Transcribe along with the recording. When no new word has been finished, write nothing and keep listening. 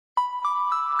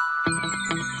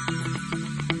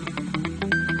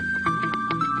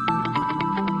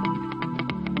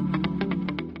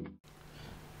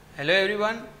Hello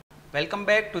everyone, welcome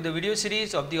back to the video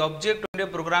series of the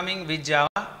Object-Oriented Programming with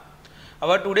Java.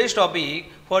 Our today's topic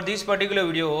for this particular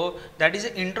video, that is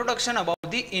an introduction about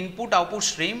the input-output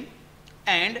stream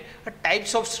and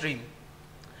types of stream.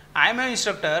 I am an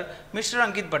instructor, Mr.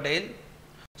 Ankit Patel.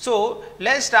 So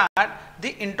let's start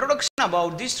the introduction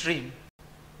about the stream.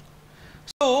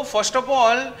 So first of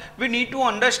all, we need to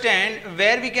understand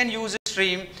where we can use a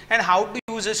stream and how to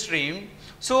use a stream.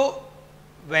 So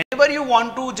whenever you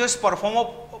want to just perform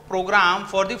a program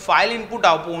for the file input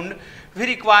output, we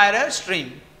require a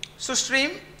stream. So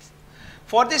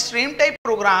for the stream type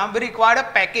program, we require a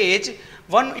package,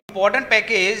 one important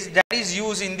package that is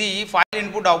used in the file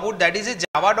input output, that is a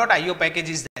java.io package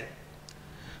is there.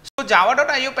 So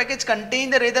java.io package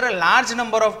contains rather a large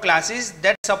number of classes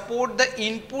that support the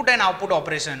input and output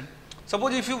operation.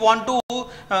 Suppose if you want to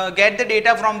get the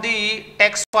data from the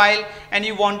text file and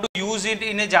you want to use it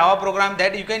in a Java program,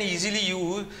 that you can easily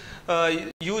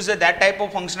use that type of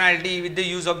functionality with the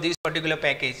use of this particular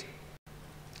package.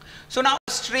 So now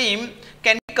stream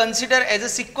can be considered as a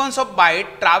sequence of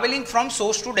bytes traveling from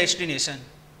source to destination.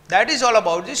 That is all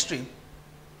about the stream.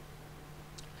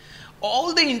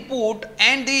 All the input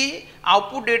and the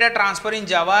output data transfer in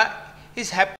Java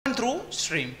is happen through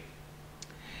stream.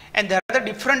 And there are the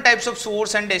different types of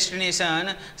source and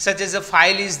destination, such as a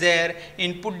file is there,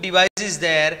 input device is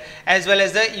there, as well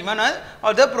as the even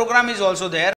other program is also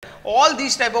there. All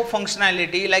these type of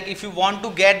functionality, like if you want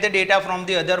to get the data from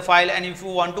the other file and if you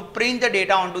want to print the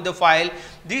data onto the file,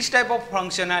 these type of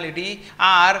functionality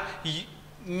are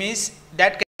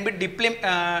that can be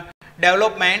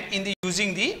development in the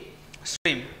using the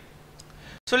stream.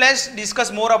 So let's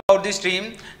discuss more about the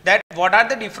stream, that what are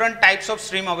the different types of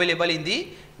stream available in the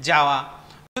Java.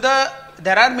 So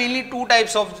there are mainly two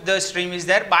types of the stream is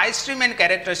there, byte stream and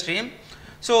character stream.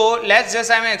 So let's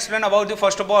just explain about the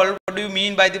first of all, what do you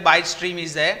mean by the byte stream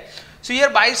is there. So here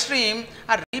byte stream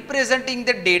are representing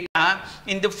the data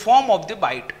in the form of the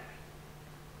byte.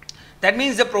 That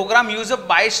means the program uses a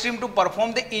byte stream to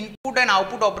perform the input and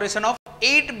output operation of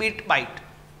 8-bit byte.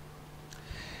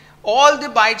 All the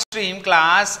byte stream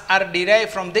class are derived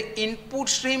from the input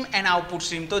stream and output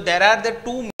stream. So there are the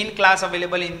two main class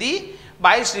available in the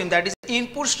byte stream, that is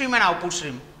input stream and output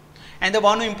stream. And the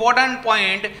one important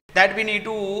point that we need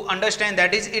to understand,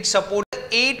 that is it supports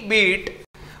 8-bit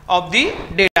of the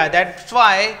data. That's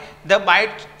why the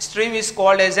byte stream is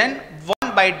called as an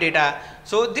 1-byte data.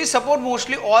 So this support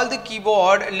mostly all the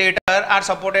keyboard later are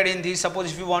supported in this.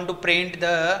 Suppose if you want to print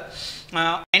the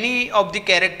any of the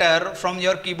character from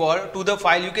your keyboard to the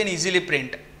file, you can easily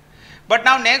print. But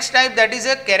now next type, that is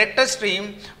a character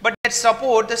stream, but that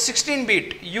support the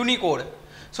 16-bit Unicode.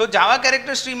 So Java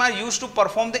character stream are used to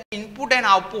perform the input and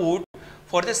output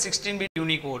for the 16-bit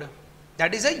Unicode.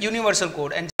 That is a universal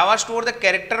code, and Java store the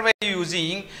character value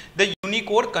using the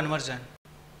Unicode conversion.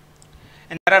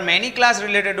 And there are many classes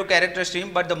related to character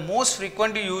stream, but the most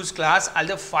frequently used class are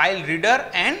the file reader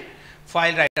and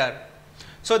file writer.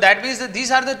 So that means that these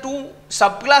are the two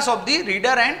subclass of the reader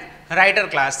and writer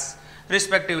class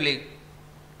respectively.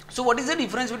 So what is the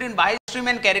difference between byte stream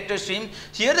and character stream?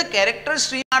 Here the character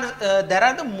stream there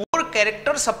are the more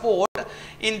character support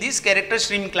in this character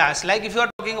stream class. Like if you are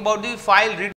talking about the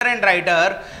file reader and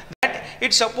writer, that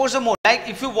it supports the more, like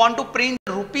if you want to print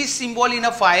the rupees symbol in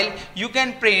a file, you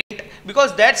can print,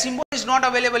 because that symbol is not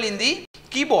available in the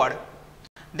keyboard.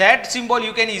 That symbol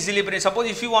you can easily print. Suppose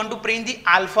if you want to print the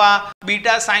alpha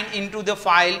beta sign into the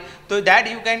file, so that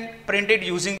you can print it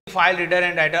using the file reader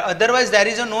and writer. Otherwise there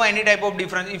is no any type of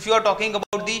difference. If you are talking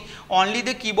about the only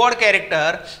the keyboard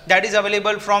character, that is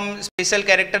available from special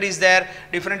character is there,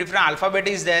 different alphabet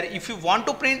is there. If you want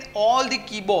to print all the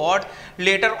keyboard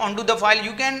later onto the file,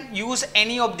 you can use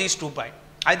any of these two byte.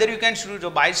 Either you can choose a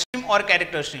byte stream or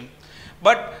character stream.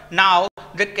 But now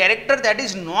the character that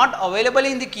is not available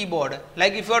in the keyboard,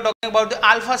 like if you are talking about the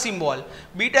alpha symbol,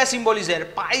 beta symbol is there,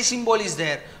 pi symbol is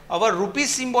there, our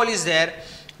rupees symbol is there,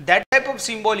 that type of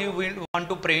symbol you want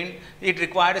to print, it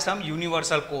requires some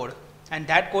universal code, and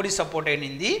that code is supported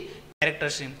in the character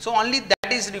stream. So only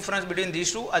that is the difference between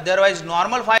these two. Otherwise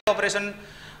normal file operation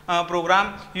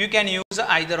program, you can use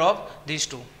either of these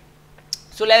two.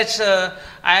 So let's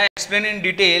I explain in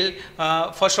detail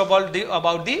first of all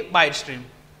about the byte stream.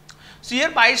 So here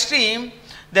byte stream,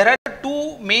 there are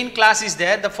two main classes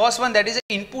there. The first one, that is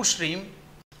input stream.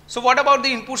 So what about the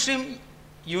input stream?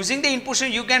 Using the input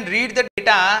stream, you can read the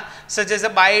data such as a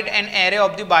byte and array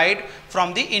of the byte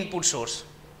from the input source.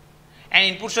 And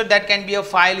input source, that can be a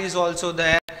file is also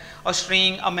there, a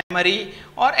string, a memory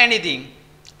or anything.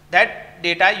 That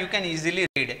data you can easily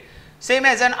read. Same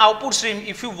as an output stream,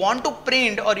 if you want to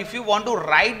print or if you want to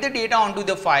write the data onto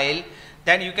the file,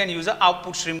 then you can use an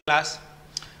output stream class.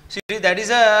 See, that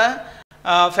is a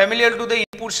familiar to the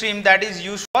input stream that is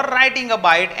used for writing a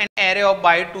byte and array of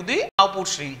byte to the output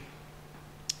stream.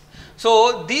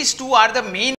 So these two are the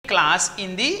main class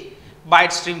in the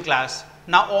byte stream class.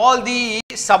 Now all the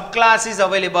subclass is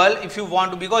available if you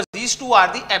want to, because these two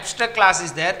are the abstract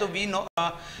classes there. So we know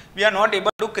we are not able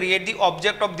to create the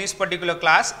object of this particular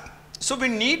class. So we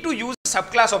need to use a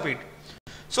subclass of it.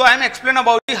 So I am explain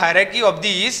about the hierarchy of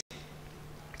these.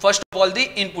 First of all, the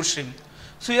input stream.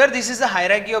 So here this is the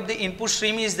hierarchy of the input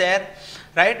stream is there,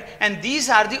 right? And these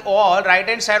are the all right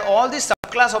hand side, all the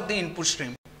subclass of the input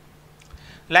stream.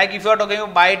 Like if you are talking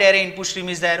about byte array input stream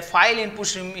is there, file input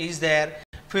stream is there,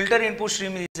 filter input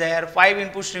stream is there, 5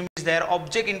 input stream is there,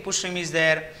 object input stream is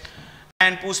there,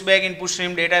 and pushback input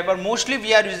stream, data type. But mostly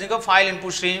we are using a file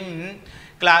input stream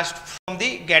class from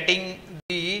the getting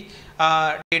the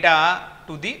data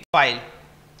to the file.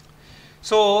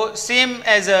 So same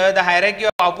as the hierarchy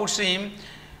of output stream.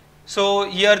 So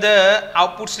here the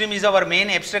output stream is our main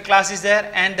abstract class is there,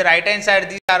 and the right hand side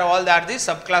these are all the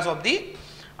subclass of the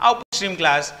output stream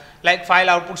class, like file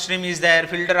output stream is there,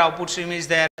 filter output stream is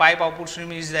there, pipe output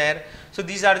stream is there. So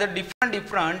these are the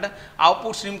different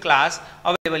output stream class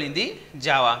available in the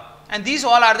Java, and these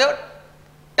all are the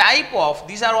type of,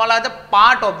 these are all are the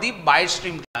part of the byte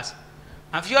stream class.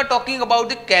 Now if you are talking about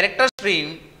the character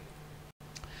stream,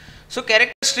 so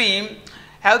character stream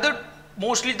have the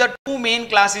mostly the two main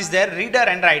classes there, reader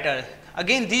and writer.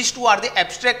 Again these two are the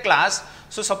abstract class.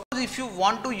 So suppose if you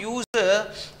want to use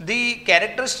the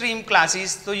character stream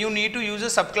classes, so you need to use a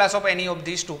subclass of any of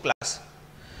these two classes.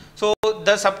 So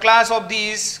the subclass of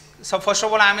these, so first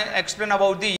of all I am explain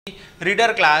about the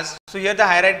reader class. So here the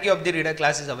hierarchy of the reader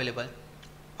class is available.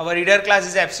 Our reader class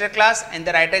is abstract class, and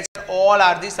the writer all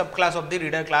are the subclass of the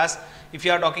reader class. If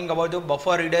you are talking about the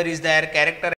buffer reader is there,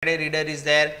 character array reader is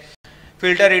there,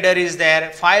 filter reader is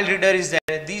there, file reader is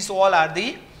there. These all are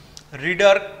the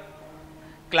reader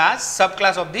class,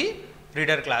 subclass of the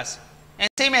reader class. And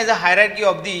same as the hierarchy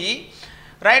of the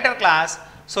writer class.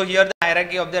 So here the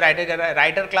hierarchy of the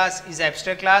writer class is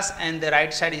abstract class, and the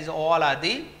right side is all are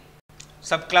the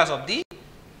subclass of the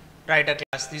writer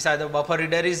class. These are the buffer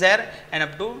reader is there, and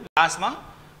up to last one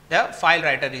the file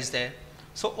writer is there.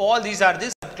 So all these are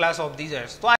the subclass of these.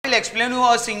 So I will explain you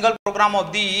a single program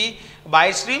of the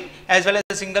byte stream as well as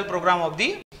a single program of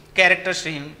the character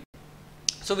stream.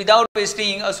 So without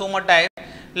wasting so much time,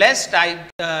 let's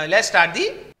start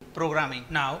the programming.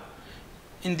 Now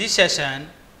in this session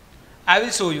I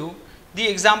will show you the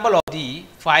example of the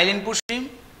file input stream,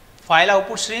 file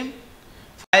output stream,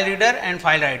 file reader and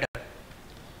file writer.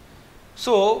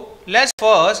 So let's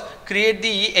first create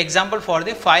the example for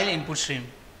the file input stream.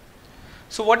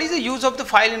 So what is the use of the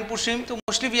file input stream? So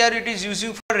mostly it is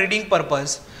using for reading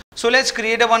purpose. So let's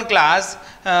create a one class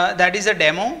that is a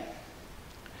demo.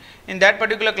 In that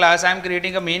particular class I am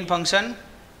creating a main function,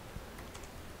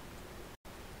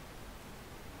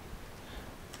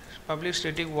 public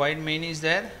static void main is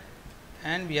there,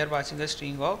 and we are passing a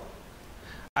string of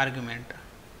argument.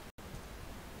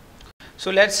 So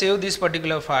let's save this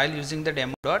particular file using the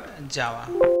demo.java.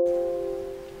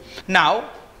 Now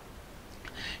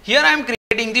here I am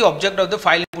creating the object of the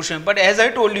file input stream, but as I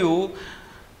told you,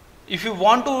 if you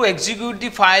want to execute the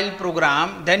file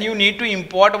program, then you need to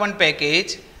import one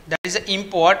package, that is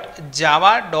import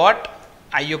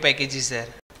java.io package is there.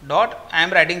 I am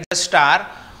writing just star,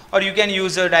 or you can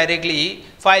use directly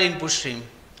file input stream.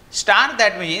 Star,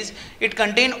 that means it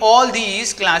contains all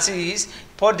these classes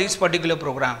for this particular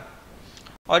program.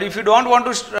 Or if you don't want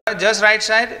to just write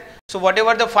side, so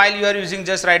whatever the file you are using,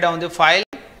 just write down the file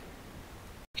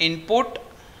input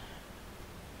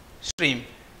stream,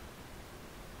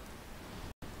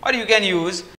 or you can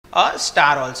use a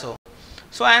star also.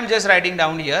 So I am just writing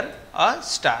down here a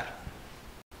star.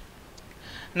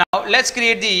 Now let's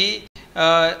create the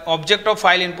object of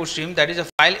file input stream, that is a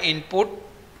file input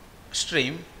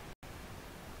stream.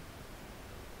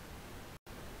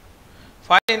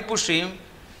 File input stream,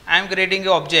 I am creating an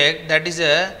object that is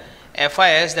a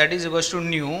FIS, that is equals to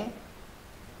new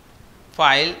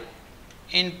file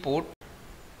input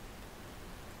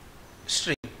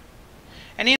stream,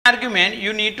 and in argument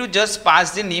you need to just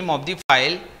pass the name of the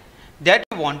file that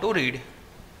you want to read.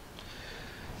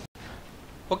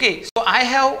 Okay, so I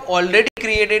have already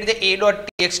created the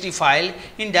a.txt file.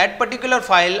 In that particular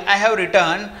file I have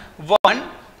written one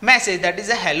message, that is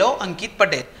a hello Ankit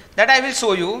Patel, that I will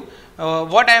show you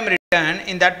what I am written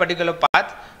in that particular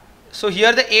path. So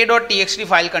here the a.txt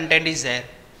file content is there.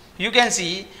 You can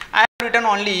see I have written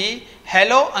only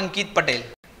hello Ankit Patel.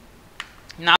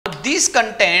 this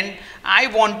content I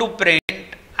want to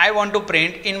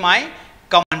print in my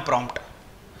command prompt.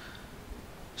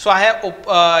 So I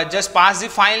have just passed the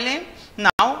file name.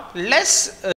 Now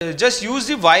let's just use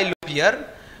the while loop here.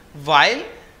 While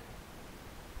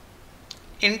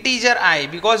integer I,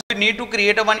 because we need to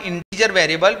create a one integer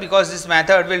variable, because this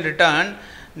method will return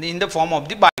in the form of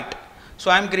the byte. So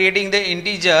I am creating the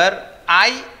integer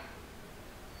I,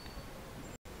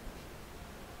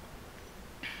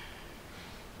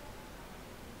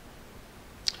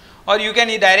 or you can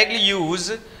directly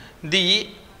use the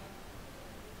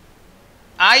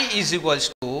I is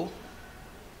equals to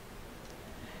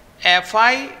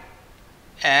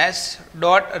fis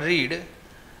dot read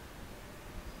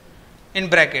in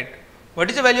bracket. What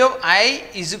is the value of I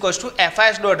is equals to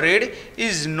fis dot read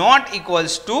is not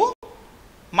equals to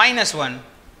 -1.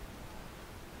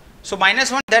 So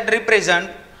 -1, that represent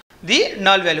the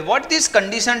null value. What this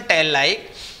condition tell,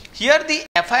 like here the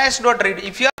fis dot read,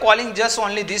 if you are calling just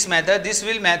only this method, this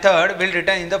method will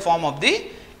return in the form of the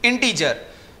integer.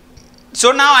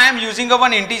 So now I am using a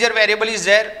one integer variable is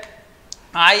there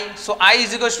I. So I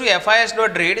is equals to fis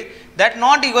dot read, that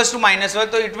not equals to -1, so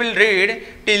it will read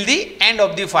till the end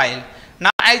of the file.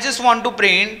 Now I just want to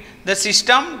print the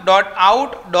system dot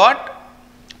out dot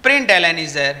println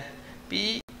is there,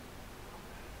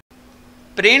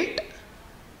 print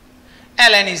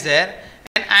ln is there,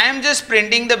 and I am just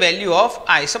printing the value of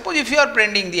I. Suppose if you are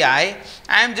printing the I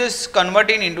am just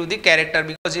converting into the character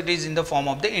because it is in the form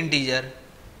of the integer.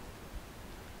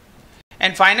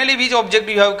 And finally, which object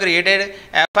you have created,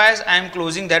 fis, I am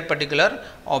closing that particular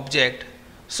object,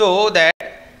 so that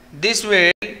this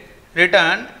will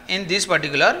return in this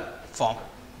particular form.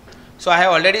 So I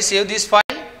have already saved this file.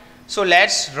 So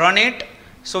let's run it,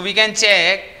 so we can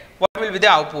check what will be the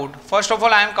output. First of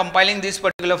all, I am compiling this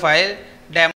particular file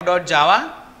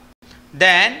demo.java.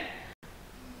 Then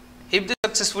if this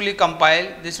successfully compile,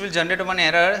 this will generate one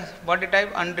error. What it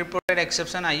type? Unreported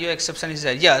exception, IO exception is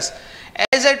there. Yes,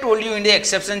 as I told you in the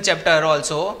exception chapter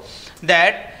also,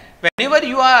 that whenever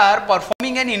you are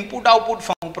performing an input output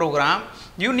form program,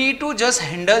 you need to just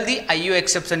handle the IO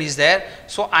exception is there.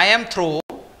 So I am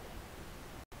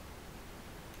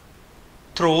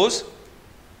throws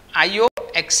IO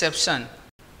exception,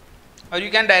 or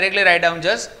you can directly write down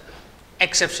just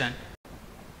exception.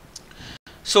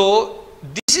 So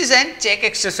this is an check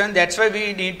exception, that's why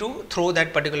we need to throw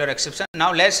that particular exception.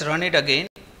 Now let's run it again.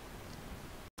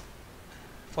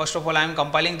 First of all, I am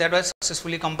compiling, that was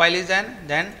successfully compiled is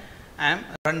then I am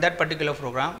run that particular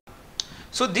program.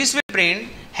 So this will print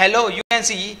hello, you can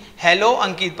see hello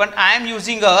Ankit, but I am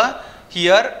using a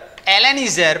here ln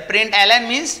is there, print ln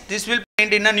means this will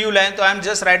print in a new line. So I am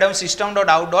just write down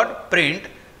system.out.print.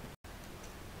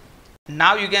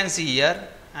 Now you can see here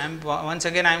once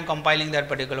again I am compiling that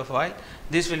particular file.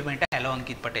 This will print hello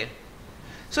Ankit Patel.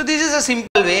 So this is a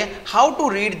simple way how to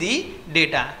read the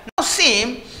data. Now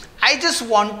same, I just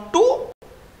want to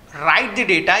write the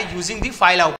data using the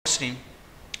file output stream.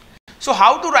 So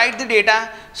how to write the data?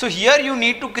 So here you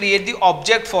need to create the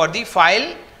object for the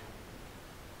file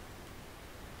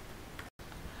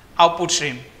output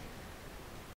stream.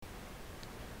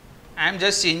 I am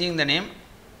just changing the name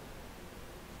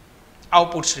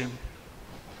output stream.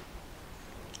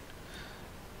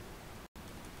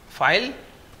 File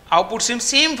output stream,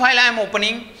 same file I am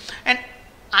opening, and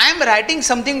I am writing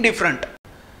something different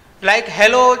like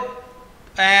hello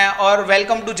or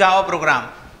welcome to Java program,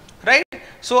 right?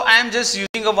 So I am just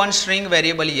using a one string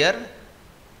variable here,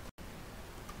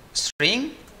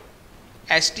 string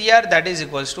str, that is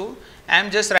equals to, I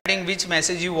am just writing which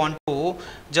message you want to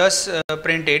just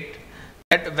print it,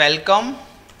 that welcome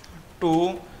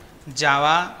to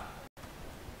Java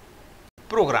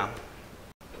program.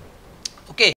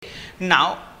 Okay,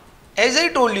 now as I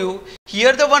told you,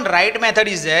 here the one write method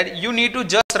is there. You need to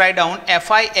just write down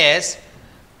fis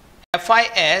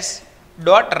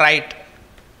dot write.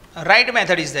 Write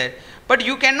method is there, but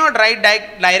you cannot write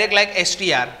direct like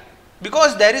str,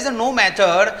 because there is no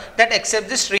method that accepts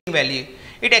the string value.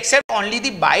 It accepts only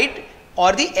the byte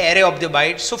or the array of the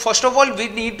byte. So first of all, we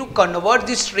need to convert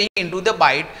the string into the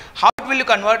byte. How it will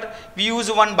convert? We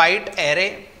use one byte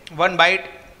array, one byte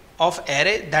of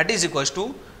array, that is equals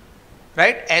to,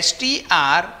 right,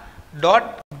 str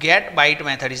dot get byte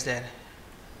method is there,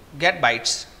 get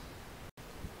bytes.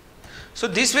 So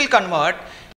this will convert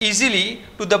easily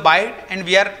to the byte, and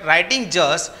we are writing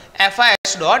just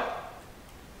fis dot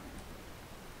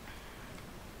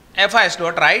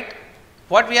write.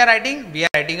 What we are writing? We are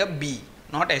writing a b,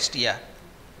 not str.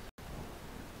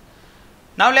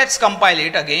 Now let's compile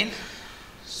it again,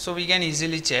 so we can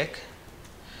easily check.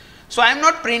 So I am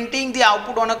not printing the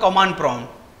output on a command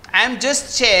prompt. I am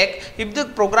just check if the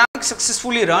program is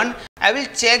successfully run. I will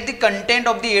check the content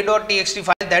of the a.txt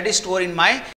file that is stored in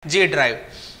my J drive.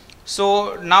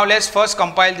 So now let's first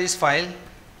compile this file.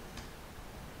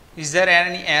 Is there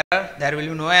any error? There will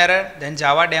be no error. Then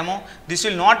Java demo. This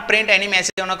will not print any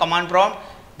message on a command prompt.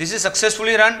 This is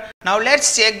successfully run. Now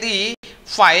let's check the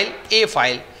file, a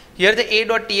file. Here the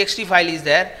a.txt file is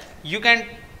there. You can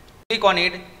click on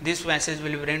it. This message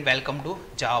will print welcome to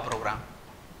Java program.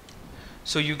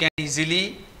 So you can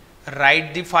easily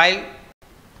write the file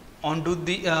onto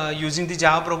the using the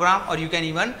Java program, or you can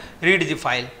even read the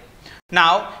file.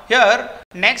 Now here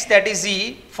next, that is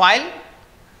the file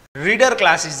reader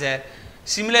class is there.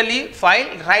 Similarly,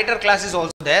 file writer class is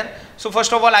also there. So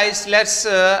first of all, I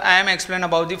am explain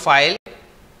about the file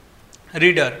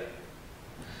reader.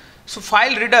 So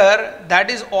file reader, that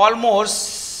is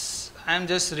almost, I am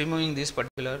just removing this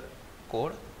particular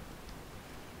code.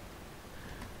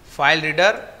 File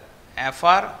reader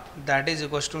fr, that is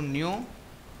equals to new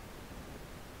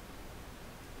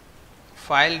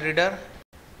file reader.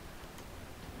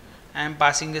 I am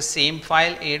passing the same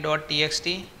file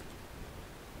a.txt.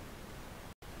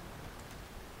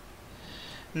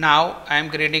 Now I am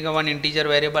creating a one integer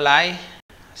variable I,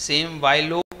 same while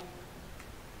loop,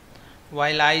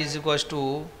 while I is equals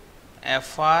to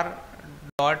fr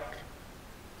dot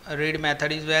read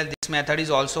method is where this method is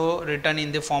also written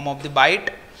in the form of the byte,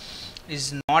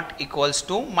 is not equals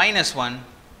to -1.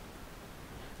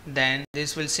 Then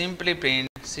this will simply print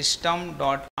system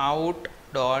dot out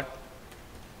dot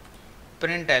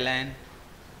println.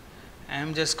 I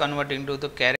am just converting to the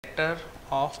character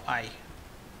of I,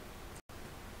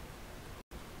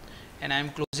 and I am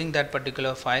closing that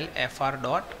particular file fr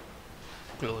dot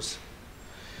close.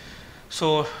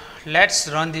 So let's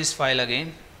run this file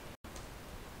again.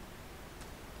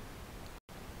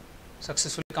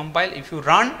 Successfully compile. If you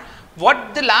run,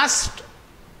 what the last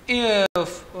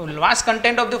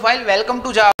content of the file, welcome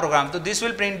to Java program. So this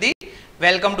will print the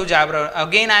welcome to Java.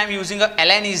 Again I am using a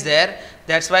ln is there.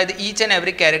 That's why the each and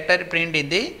every character print in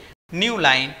the new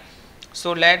line.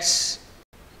 So let's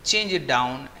change it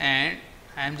down, and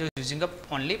I am just using a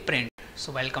only print.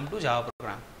 So welcome to Java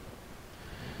program.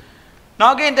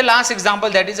 Now again the last example,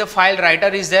 that is a file writer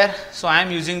is there. So I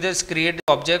am using this create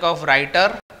the object of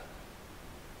writer,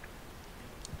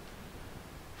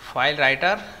 file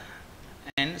writer,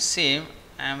 and same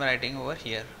I am writing over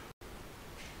here.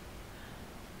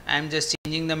 I am just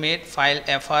changing the mate, file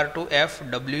fr to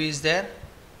fw is there,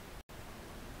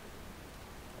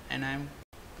 and I am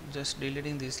just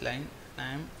deleting this line.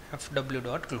 I am fw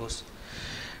dot close.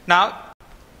 Now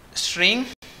string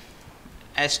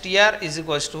str is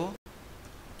equals to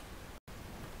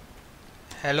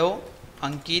hello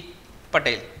Ankit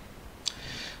Patel.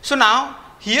 So now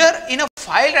here in a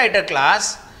file writer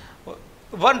class,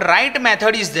 one write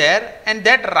method is there, and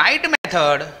that write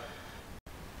method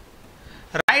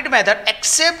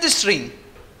accept the string.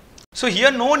 So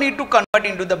here no need to convert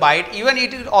into the byte, even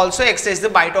it will also access the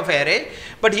byte of array,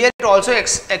 but here it also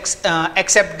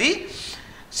accept the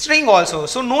string also.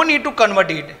 So no need to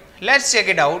convert it. Let's check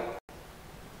it out.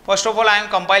 First of all, I am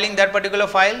compiling that particular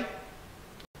file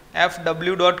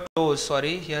fw.close.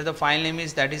 Sorry, here the file name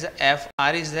is, that is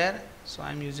fr is there. So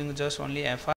I am using just only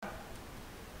fr.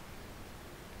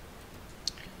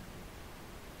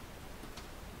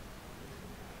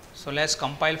 So let's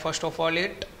compile first of all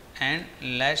it, and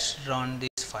let's run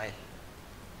this file.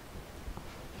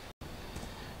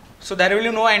 So there will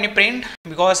be no any print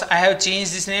because I have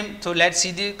changed this name. So let's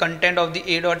see the content of the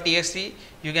a.txt.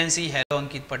 You can see hello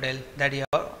Ankit Patel that you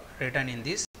have written in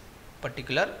this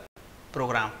particular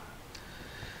program.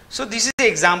 So this is the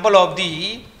example of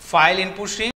the file input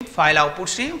stream, file output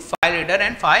stream, file reader,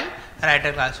 and file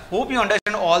writer class. Hope you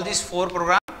understand all these 4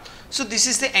 programs. So this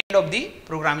is the end of the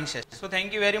programming session. So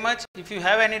thank you very much. If you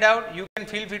have any doubt, you can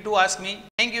feel free to ask me.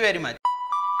 Thank you very much.